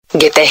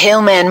Get the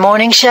Hillman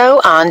Morning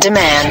Show on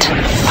demand.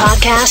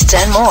 Podcasts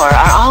and more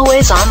are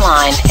always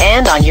online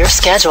and on your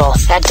schedule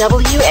at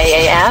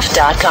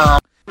WAAF.com.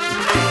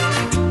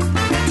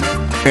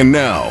 And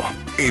now,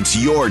 it's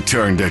your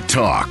turn to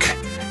talk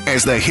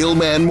as the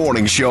Hillman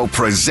Morning Show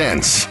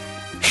presents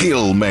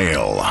Hill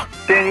Mail.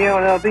 Danielle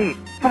and LB,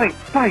 fight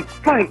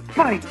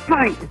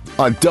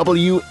on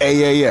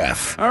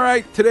WAAF. All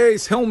right,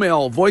 today's Hill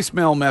Mail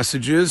voicemail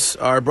messages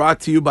are brought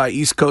to you by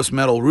East Coast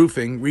Metal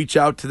Roofing. Reach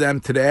out to them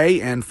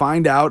today and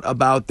find out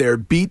about their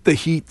Beat the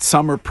Heat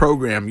summer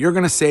program. You're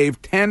going to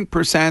save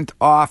 10%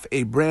 off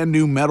a brand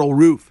new metal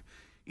roof.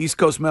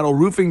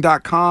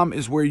 EastCoastMetalRoofing.com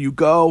is where you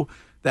go.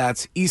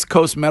 That's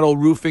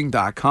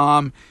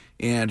EastCoastMetalRoofing.com.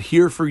 And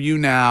here for you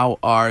now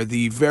are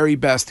the very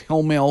best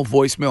Hill Mail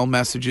voicemail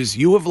messages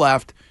you have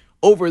left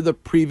over the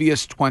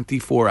previous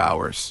 24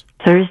 hours.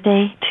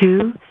 Thursday,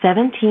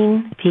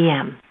 2:17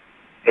 p.m.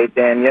 Hey,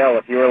 Danielle,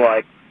 if you were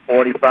like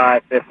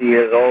 45, 50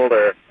 years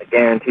older, I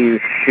guarantee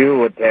you shoe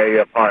would tear you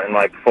apart in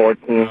like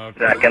 14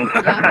 seconds.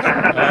 End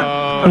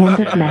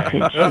of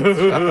message.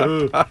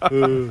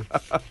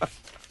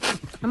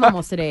 I'm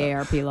almost at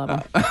AARP level.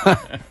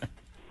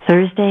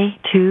 Thursday,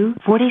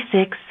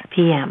 2:46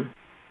 p.m.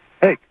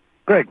 Hey,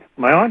 Greg,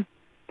 am I on?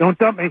 Don't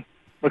dump me.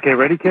 Okay,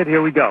 ready, kid?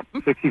 Here we go.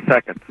 60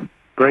 seconds.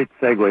 Great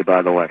segue,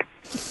 by the way.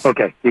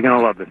 Okay, you're going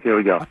to love this. Here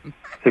we go.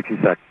 60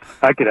 seconds.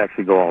 I could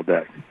actually go all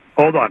day.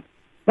 Hold on.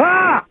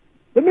 Ah!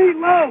 The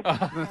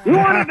meatloaf! You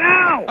want it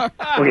now!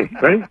 Okay,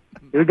 ready?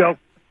 Here we go.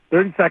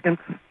 30 seconds.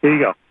 Here you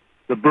go.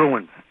 The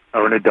Bruins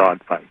are in a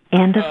dogfight.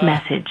 End of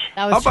message.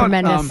 That was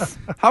tremendous.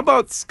 How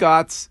about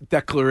Scott's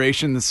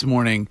declaration this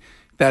morning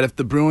that if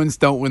the Bruins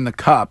don't win the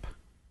Cup,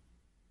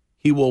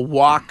 he will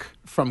walk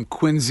from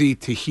Quincy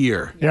to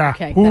here? Yeah.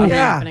 Okay, Ooh, that'll be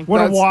yeah. happening.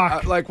 What a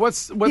walk.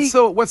 What's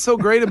so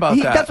great about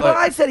that? That's what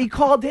I said. He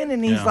called in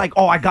and he's like,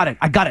 "Oh, I got it.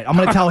 I'm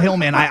going to tell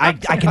Hillman. I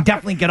can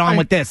definitely get on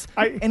with this."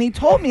 And he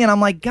told me, and I'm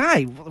like,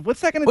 "Guy,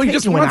 what's that going to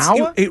take you, an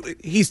hour?"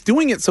 He's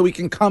doing it so he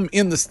can come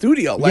in the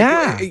studio.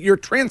 You're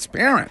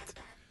transparent.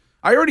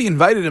 I already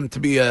invited him to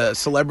be a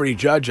celebrity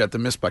judge at the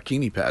Miss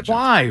Bikini pageant.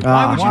 Why?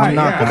 Why would you do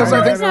that? Because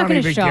I think He's not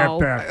going to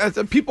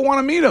show. People want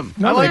to meet him.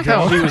 I like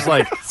how he was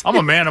like, "I'm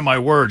a man of my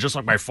word," just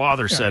like my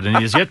father said, and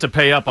he's yet to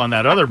pay up on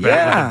that other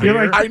bet. You're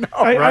like, I know,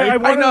 I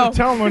right? wanted to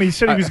tell him when he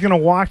said he was going to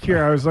walk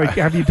here. I was like,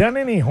 "Have you done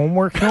any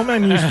homework?"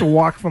 Hillman used to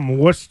walk from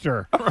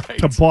Worcester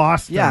to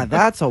Boston. Yeah,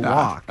 that's a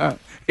walk.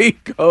 He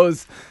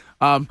goes,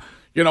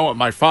 you know what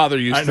my father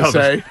used to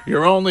say,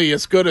 you're only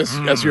as good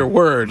as your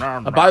word.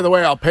 By the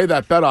way, I'll pay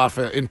that bet off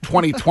in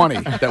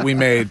 2020 that we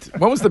made.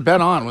 What was the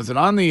bet on? Was it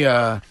on the,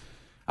 I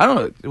don't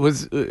know.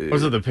 Was it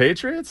the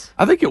Patriots?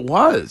 I think it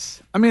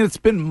was. I mean, it's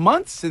been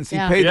months since he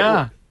paid.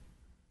 Yeah.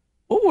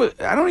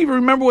 I don't even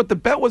remember what the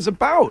bet was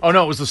about. Oh,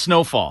 no, it was the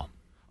snowfall.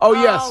 Oh,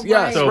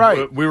 yes, So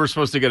right. we were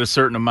supposed to get a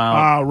certain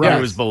amount. Right.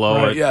 He was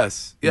below it.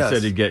 Yes. He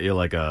said he'd get you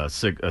like a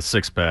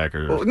six-pack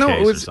or no, case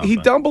it was, or something. he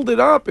doubled it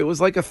up. It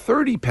was like a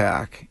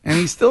 30-pack, and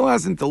he still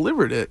hasn't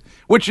delivered it,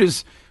 which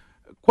is,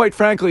 quite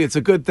frankly, it's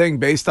a good thing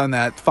based on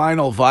that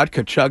final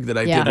vodka chug that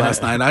I did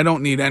last night. I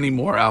don't need any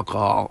more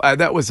alcohol.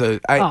 That was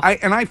I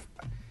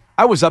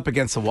was up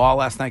against the wall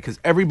last night because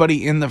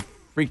everybody in the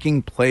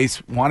freaking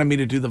place wanted me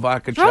to do the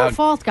vodka Your own chug.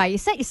 fault, guy. You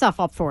set yourself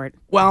up for it.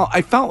 Well,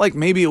 I felt like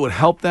maybe it would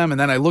help them, and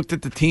then I looked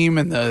at the team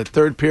in the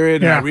third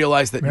period, and I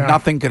realized that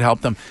nothing could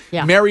help them.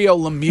 Yeah. Mario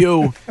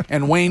Lemieux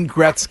and Wayne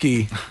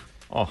Gretzky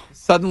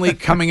suddenly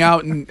coming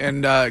out and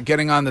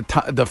getting on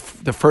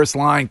the first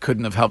line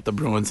couldn't have helped the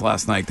Bruins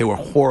last night. They were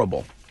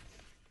horrible.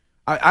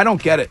 I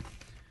don't get it.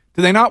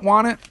 Do they not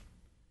want it?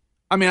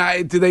 I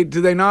mean, do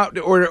they not,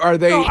 or are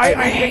they? No,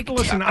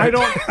 listen, I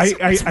don't.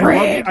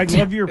 I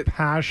love your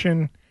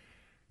passion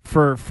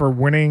for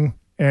winning.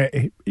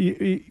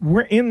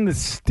 We're in the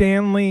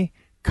Stanley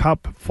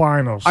Cup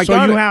Finals.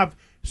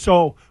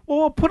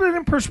 Well, put it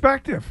in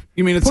perspective.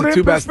 You mean it's the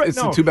two best?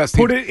 It's the two best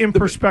teams. Put it in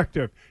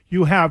perspective.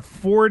 You have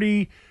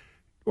 40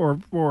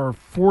 or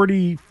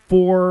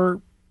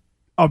 44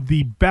 of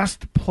the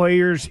best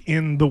players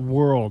in the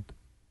world.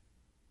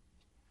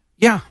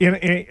 Yeah.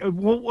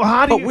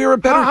 How do but we're a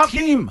better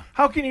team.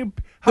 How can you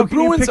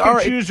Bruins pick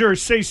and choose or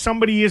say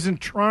somebody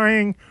isn't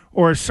trying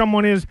or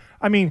someone is?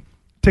 I mean,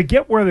 to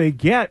get where they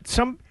get,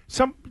 some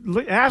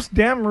ask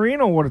Dan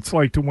Marino what it's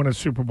like to win a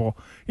Super Bowl.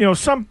 You know,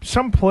 some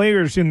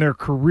players in their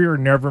career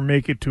never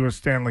make it to a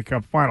Stanley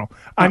Cup final.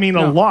 I mean,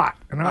 a lot.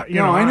 And I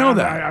know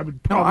that. I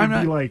would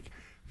probably be like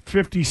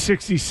 50,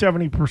 60,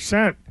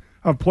 70%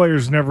 of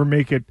players never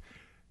make it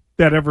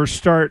that ever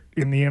start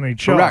in the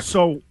NHL. Correct.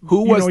 So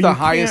who was the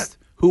highest?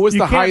 Who was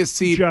the highest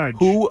seed? Judge.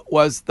 Who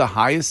was the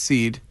highest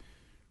seed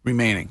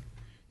remaining?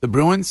 The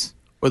Bruins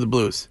or the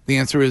Blues? The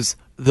answer is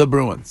the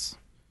Bruins.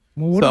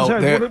 Well,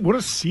 what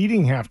does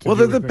seeding have to do with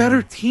it? Well, they're with the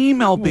better team,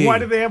 LB. Why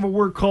do they have a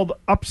word called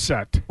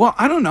upset? Well,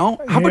 I don't know.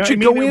 How about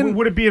go in?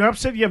 Would it be an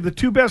upset? You have the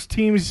two best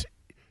teams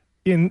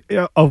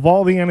of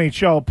all the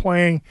NHL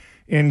playing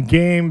in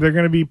game. They're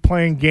going to be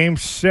playing Game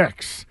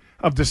 6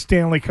 of the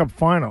Stanley Cup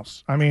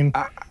Finals. I mean,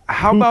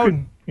 how about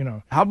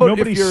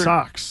nobody if you're,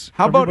 sucks.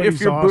 How about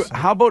Everybody's if you're awesome.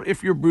 how about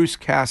if you're Bruce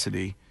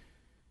Cassidy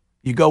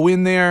You go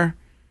in there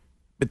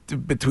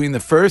between the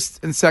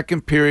first and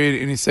second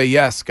period, and you say,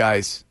 yes,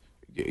 guys,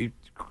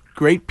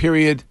 great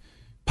period.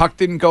 Puck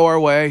didn't go our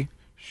way.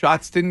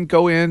 Shots didn't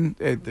go in.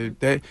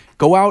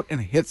 Go out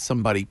and hit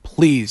somebody,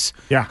 please.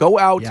 Yeah. Go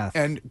out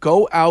and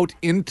go out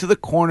into the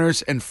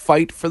corners and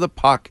fight for the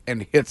puck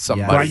and hit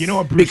somebody. Well, you know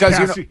what, Bruce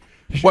Cassidy,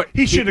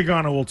 he should have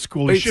gone old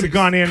school. He should have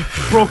gone in,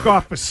 broke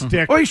off a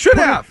stick. Well, he should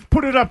have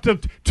put it up to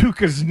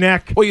Tuukka's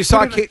neck. Well, you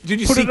saw. Did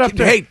you see?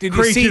 Hey, did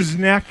you see?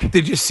 Neck?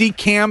 Did you see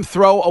Cam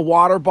throw a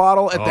water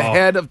bottle at the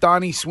head of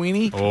Donnie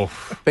Sweeney? Oh,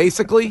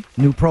 basically,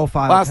 new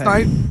profile last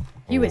night.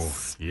 He was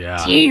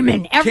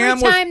steaming. Every Cam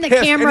time the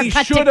pissed, camera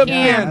cut to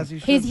Cam,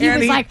 he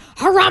was like,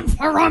 harumph,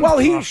 harumph. Well,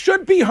 he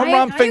should be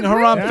harumphing.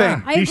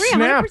 Yeah. I agree, He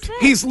snapped. 100%.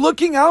 He's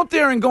looking out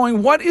there and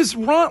going, what is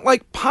wrong?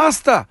 Like,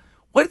 pasta.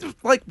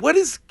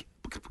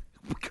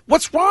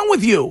 What's wrong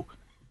with you?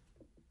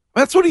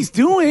 That's what he's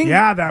doing.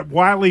 Yeah, that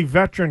wily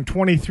veteran,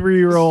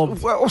 23-year-old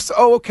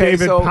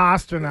David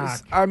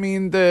Pasternak. I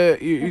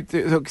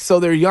mean, so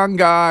they're young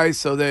guys.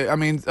 So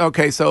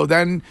so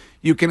then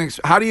you can.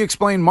 How do you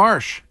explain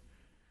Marsh?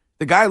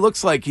 The guy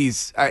looks like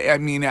he's. I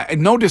mean,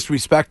 no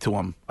disrespect to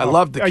him. I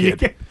love the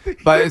kid,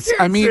 but it's.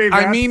 I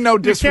mean, no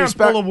disrespect.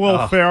 You can't pull a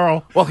Will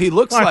Ferrell. Well, he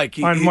looks like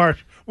on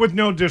Marsh. With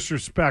no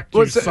disrespect,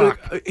 you suck.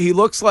 He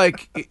looks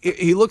like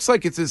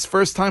it's his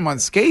first time on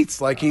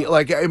skates.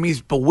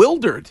 He's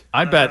bewildered.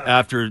 I bet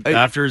after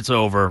it's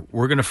over,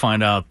 we're going to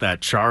find out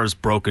that Char's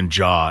broken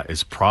jaw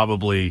is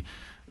probably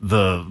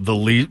the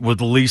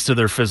least of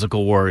their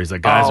physical worries. That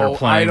guys are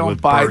playing. I don't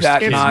with buy burst that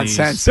kidneys.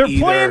 nonsense.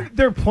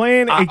 They're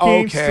playing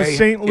against the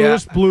St.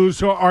 Louis Blues,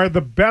 who are the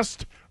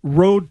best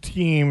road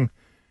team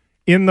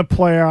in the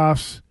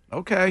playoffs.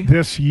 Okay,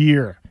 this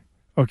year.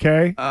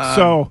 Okay,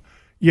 so.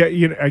 Yeah,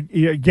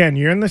 again,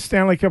 you're in the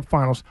Stanley Cup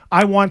Finals.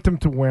 I want them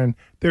to win.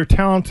 They're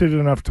talented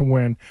enough to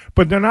win,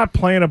 but they're not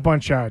playing a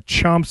bunch of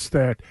chumps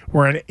that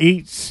were an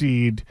 8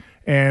 seed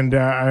and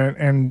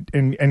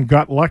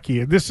got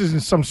lucky. This isn't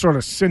some sort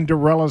of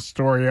Cinderella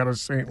story out of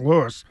St.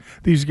 Louis.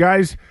 These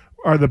guys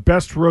are the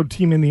best road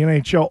team in the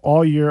NHL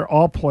all year,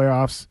 all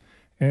playoffs,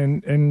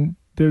 and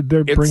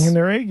they're bringing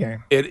their A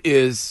game. It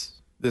is.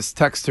 This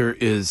texter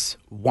is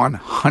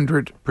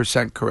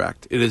 100%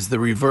 correct. It is the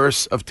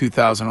reverse of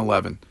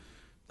 2011.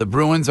 The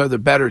Bruins are the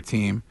better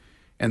team,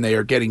 and they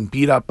are getting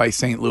beat up by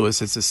St.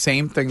 Louis. It's the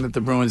same thing that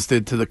the Bruins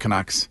did to the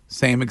Canucks.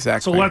 Same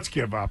exact thing. So let's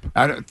give up.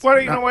 You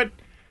know what,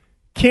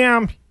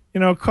 Cam?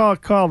 Call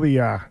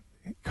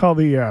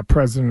the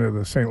president of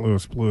the St.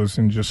 Louis Blues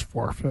and just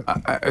forfeit.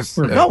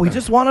 No, we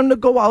just want him to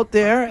go out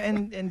there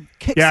and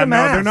kick some ass.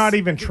 Yeah, no, they're not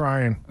even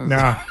trying.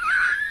 No,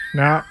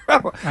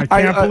 I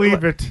can't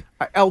believe it.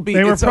 LB,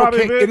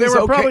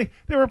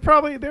 they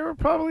were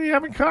probably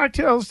having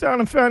cocktails down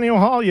in Faneuil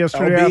Hall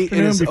yesterday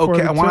afternoon.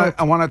 Before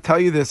I want to tell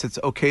you this: it's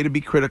okay to be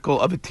critical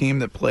of a team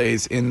that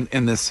plays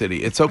in this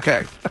city. It's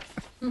okay.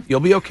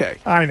 You'll be okay.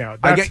 I know.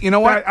 You know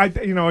what?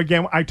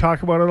 Again, I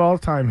talk about it all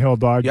the time, Hill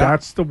Dog. Yeah.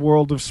 That's the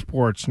world of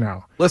sports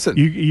now. Listen,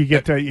 you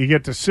get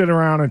to sit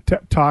around and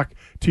talk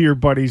to your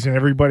buddies, and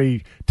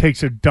everybody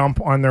takes a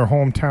dump on their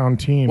hometown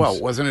teams. Well,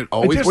 wasn't it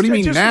always? What do you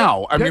mean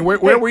now? I mean, where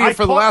were you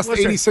for the last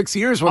 86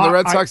 years when the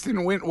Red Sox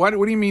didn't win? What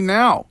do you mean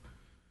now?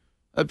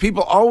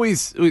 People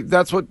always.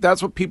 That's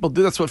what people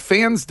do. That's what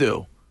fans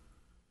do.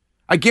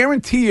 I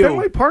guarantee you.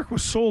 Fenway Park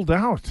was sold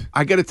out.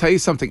 I got to tell you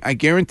something. I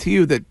guarantee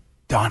you that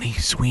Donnie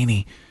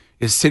Sweeney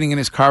is sitting in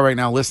his car right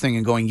now, listening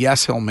and going,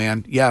 "Yes,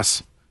 Hillman,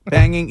 yes."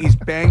 He's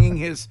banging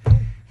his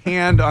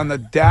hand on the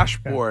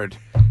dashboard,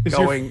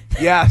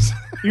 yes.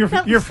 Your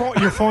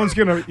phone's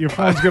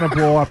gonna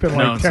blow up in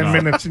like 10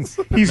 minutes, and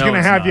he's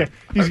gonna have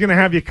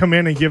you come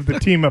in and give the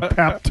team a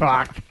pep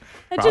talk.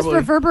 It just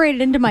reverberated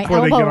into my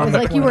elbow. It was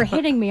like you were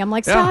hitting me. I'm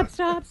like, stop.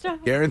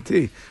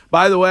 Guarantee.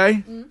 By the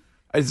way,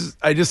 I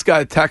just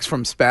got a text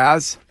from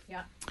Spaz.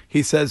 Yeah.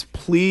 He says,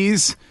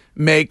 please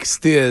make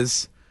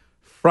Stiz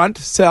front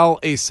sell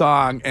a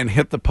song and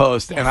hit the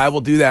post, and I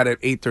will do that at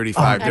 8:35.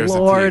 Oh, There's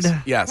Lord. a tease.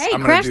 Yes, Hey, I'm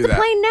going crash to do the that.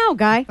 plane now,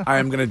 guy. I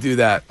am going to do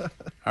that. All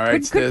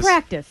right, Good Stiz.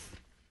 practice.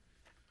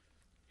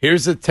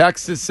 Here's a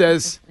text that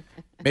says,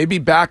 maybe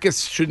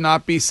Bacchus should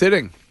not be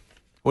sitting.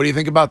 What do you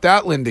think about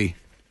that, Lindy?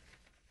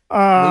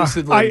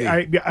 Lucid Lindy.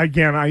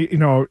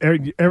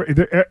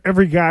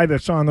 Every guy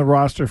that's on the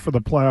roster for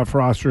the playoff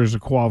roster is a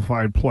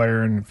qualified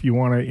player, and if you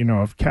want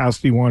to, if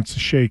Cassidy wants to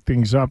shake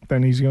things up,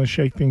 then he's going to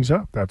shake things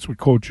up. That's what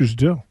coaches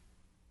do.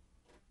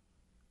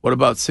 What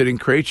about sitting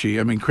Krejci?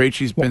 I mean,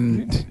 Krejci's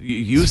been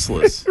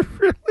useless.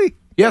 Really?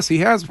 Yes, he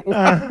has.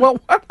 Well,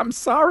 what? I'm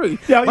sorry.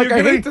 Yeah,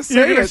 I hate to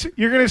say it.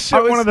 You're going to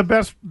sit one of the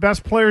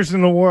best players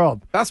in the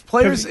world. Best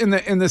players in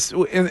this.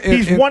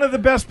 He's one of the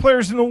best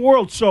players in the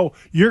world. So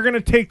you're going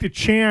to take the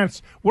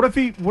chance. What if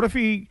he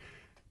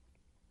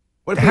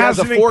has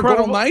a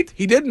 4-goal night?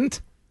 He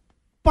didn't.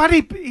 But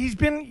he's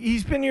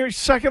been your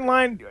second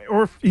line,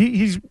 or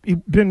he's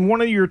been one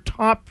of your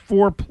top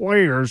 4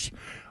 players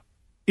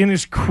in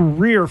his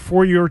career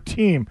for your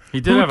team.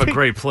 He did have a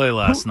great play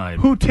last night.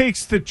 Who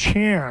takes the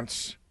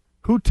chance?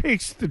 Who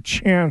takes the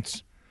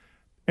chance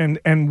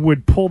and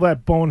would pull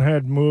that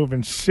bonehead move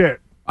and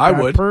sit? I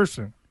that would.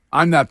 person.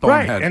 I'm that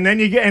Right, bonehead. and then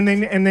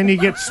you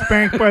get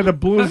spanked by the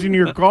Blues in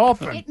your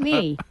golfing. Hit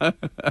me. All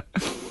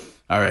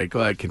right,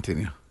 go ahead,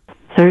 continue.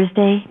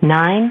 Thursday,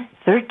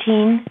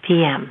 9:13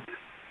 p.m.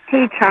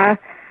 Hey, Chara.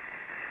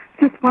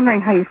 Just wondering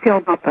how you feel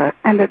about the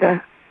end of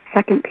the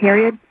second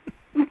period.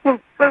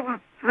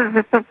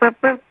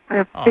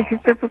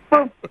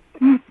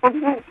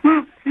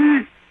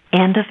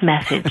 End of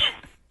message.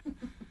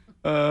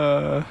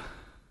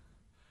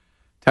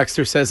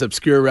 Texter says,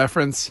 obscure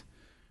reference,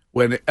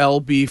 when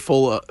LB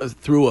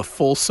threw a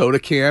full soda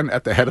can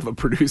at the head of a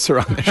producer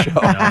on the show.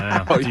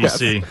 Oh,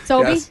 DC.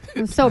 Sobe? Yes.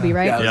 It was Sobe,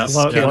 right? Yeah, Yes.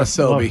 can of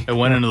Sobe. It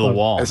went into the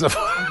wall.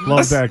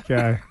 Love that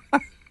guy.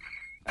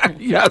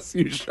 Yes,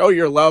 you show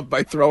your love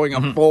by throwing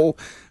a full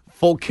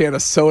can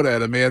of soda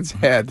at a man's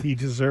head. He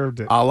deserved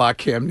it. A la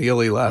Cam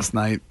Neely last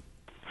night.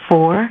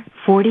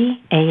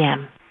 4:40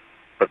 a.m.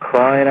 For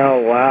crying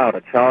out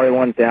loud, Charlie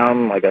went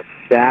down like a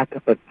sack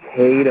of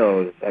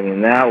potatoes. I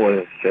mean, that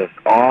was just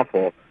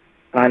awful.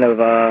 Kind of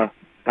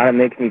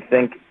makes me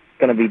think it's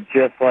going to be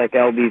just like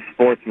LB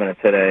Sports Minute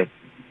today.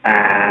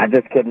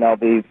 Just kidding,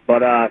 LB.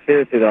 But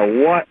seriously,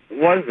 though, what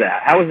was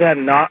that? How is that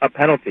not a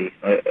penalty?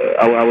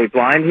 Are we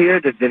blind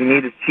here? Did he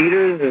need his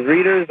cheaters, his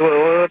readers?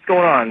 What's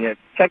going on? Yeah,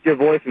 check your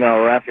voicemail,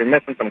 or you're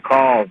missing some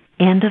calls.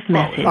 End of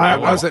message.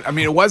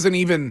 It wasn't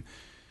even.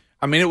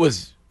 I mean, it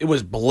was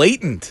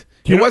blatant.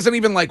 It wasn't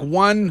even like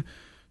one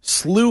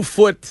slew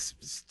foot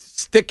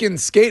stick and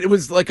skate. It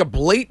was like a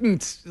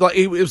blatant.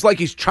 It was like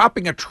he's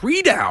chopping a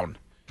tree down.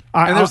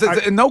 And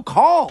there's no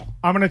call.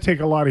 I'm going to take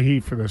a lot of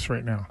heat for this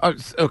right now.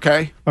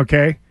 Okay.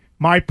 Okay.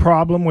 My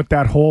problem with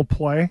that whole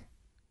play,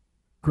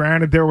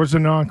 granted there was a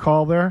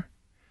non-call there,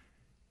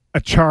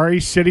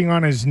 Achari sitting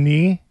on his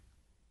knee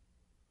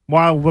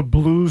while the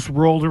Blues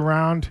rolled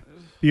around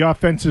the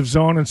offensive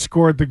zone and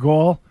scored the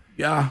goal.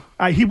 Yeah.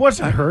 He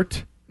wasn't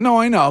hurt. No,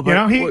 I know. But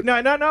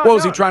no. What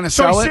was he trying to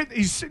sell it?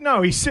 He's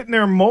sitting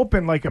there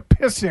moping like a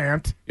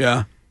pissant.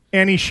 Yeah.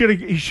 And he should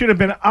have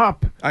been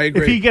up. I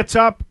agree. If he gets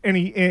up and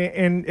he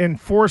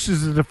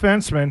forces the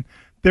defenseman,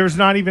 there's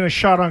not even a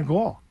shot on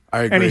goal.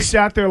 I agree. And he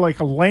sat there like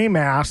a lame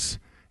ass,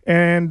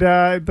 and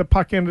the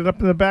puck ended up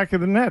in the back of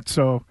the net.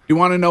 So you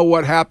want to know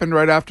what happened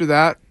right after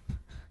that?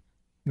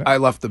 No. I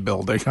left the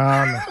building.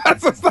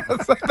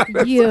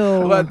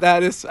 You.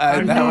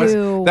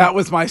 That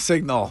was my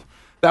signal.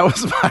 That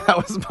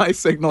was my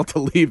signal to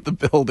leave the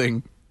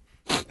building.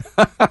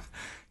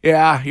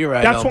 Yeah, you're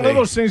right. That's LB. one of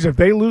those things. If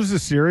they lose the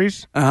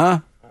series,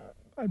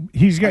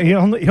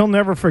 he'll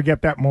never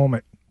forget that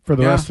moment for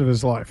the rest of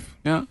his life.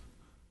 Yeah.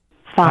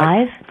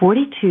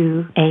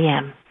 5:42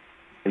 a.m.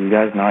 Are you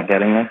guys not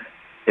getting this?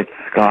 It's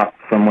Scott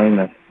from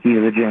Weymouth.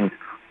 He's the Jinx.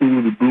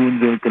 Ooh, the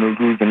Bruins aren't going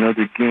to lose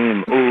another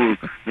game. Ooh,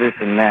 this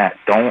and that.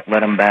 Don't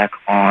let him back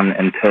on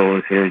until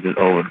the series is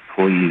over,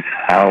 please.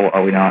 How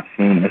are we not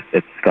seeing this?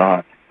 It's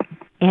Scott.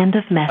 End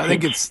of message. I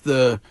think it's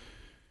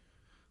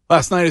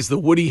last night is the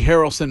Woody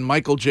Harrelson,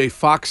 Michael J.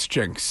 Fox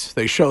Jinx.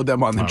 They showed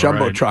them on the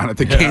Jumbotron at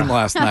the game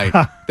last night.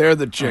 They're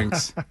the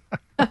Jinx.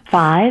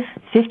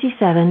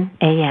 5:57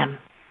 a.m.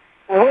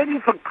 We're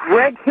waiting for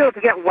Greg Hill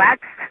to get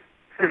waxed.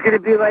 So it's going to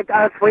be like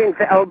us waiting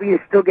for LB to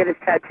still get his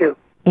tattoo.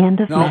 End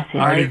of message.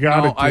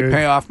 I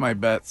pay off my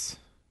bets.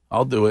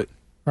 I'll do it.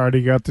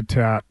 Already got the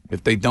tat.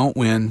 If they don't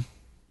win,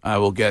 I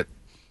will get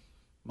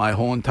my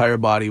whole entire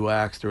body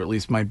waxed, or at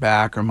least my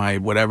back, or my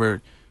whatever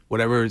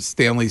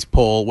Stanley's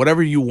pole,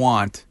 whatever you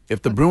want.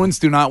 If the Bruins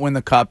do not win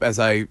the cup, as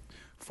I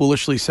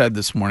foolishly said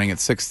this morning at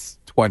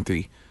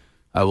 6:20,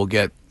 I will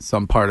get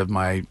some part of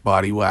my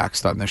body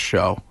waxed on this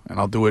show, and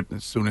I'll do it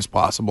as soon as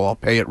possible. I'll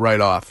pay it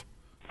right off.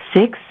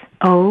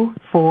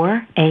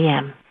 6:04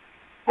 a.m.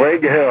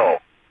 Greg Hill,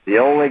 the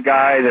only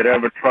guy that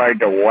ever tried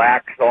to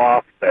wax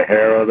off the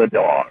hair of the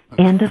dog.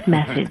 End of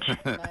message.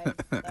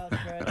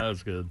 That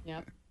was good.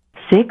 Yep.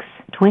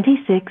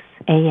 6:26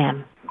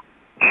 a.m.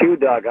 Shoe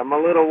Dog, I'm a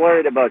little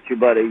worried about you,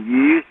 buddy.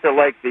 You used to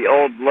like the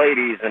old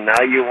ladies, and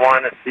now you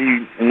want to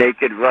see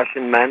naked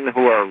Russian men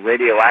who are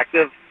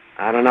radioactive?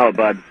 I don't know,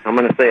 bud. I'm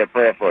going to say a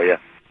prayer for you.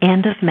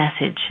 End of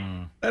message.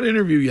 That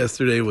interview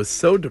yesterday was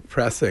so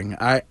depressing.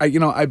 How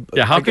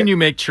can you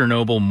make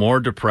Chernobyl more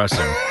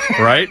depressing?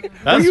 Right?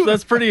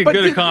 That's pretty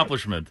good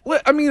accomplishment.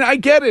 I mean, I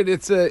get it.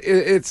 It's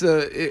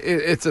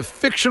a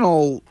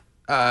fictional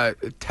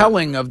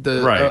telling of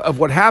of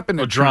what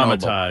happened.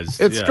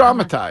 Dramatized. It's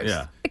dramatized.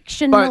 Yeah.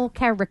 Fictional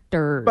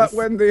characters. But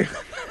when the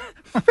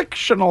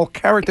fictional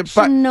character,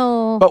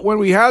 but when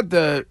we had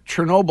the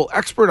Chernobyl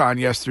expert on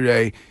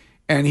yesterday,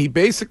 and he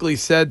basically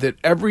said that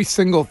every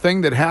single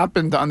thing that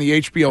happened on the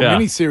HBO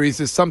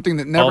miniseries is something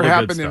that never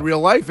happened in real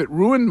life. It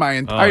ruined my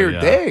entire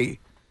day.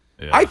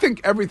 Yeah. I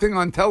think everything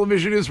on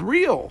television is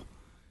real.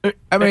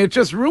 I mean, it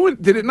just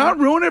ruined. Did it not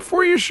ruin it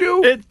for you,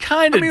 Shu? It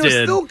kind of did. It's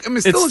still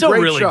a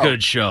great really show.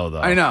 Good show,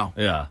 though. I know.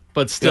 Yeah,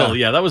 but still,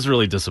 that was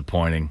really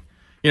disappointing.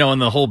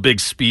 And the whole big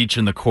speech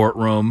in the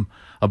courtroom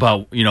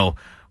about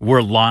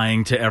we're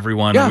lying to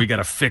everyone. And we got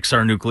to fix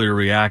our nuclear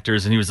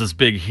reactors. And he was this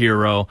big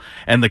hero,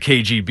 and the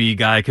KGB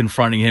guy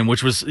confronting him,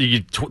 which was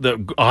the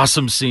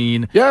awesome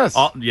scene. Yes.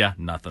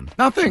 Nothing.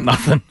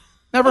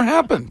 Never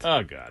happened.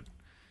 Oh God.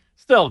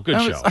 Still,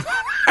 good show.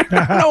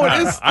 No,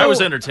 it is. I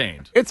was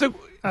entertained. It's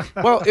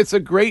a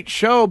great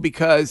show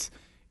because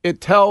it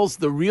tells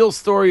the real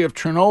story of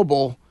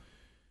Chernobyl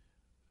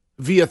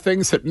via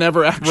things that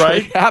never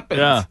actually happened.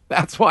 Yeah.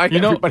 That's why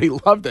everybody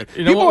loved it.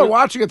 People are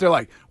watching it. They're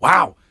like,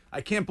 "Wow,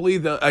 I can't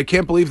believe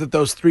that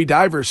those 3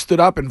 divers stood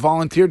up and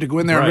volunteered to go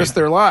in there and risk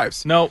their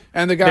lives." No,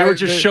 and the they were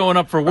just showing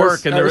up for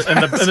work, and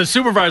the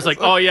supervisor's like,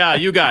 "Oh yeah,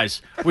 you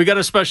guys, we got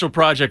a special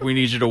project we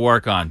need you to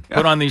work on.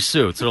 Put on these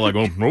suits." They're like,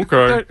 "Oh,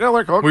 okay." They're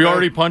like, "Okay, we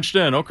already punched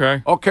in.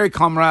 Okay,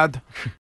 comrade."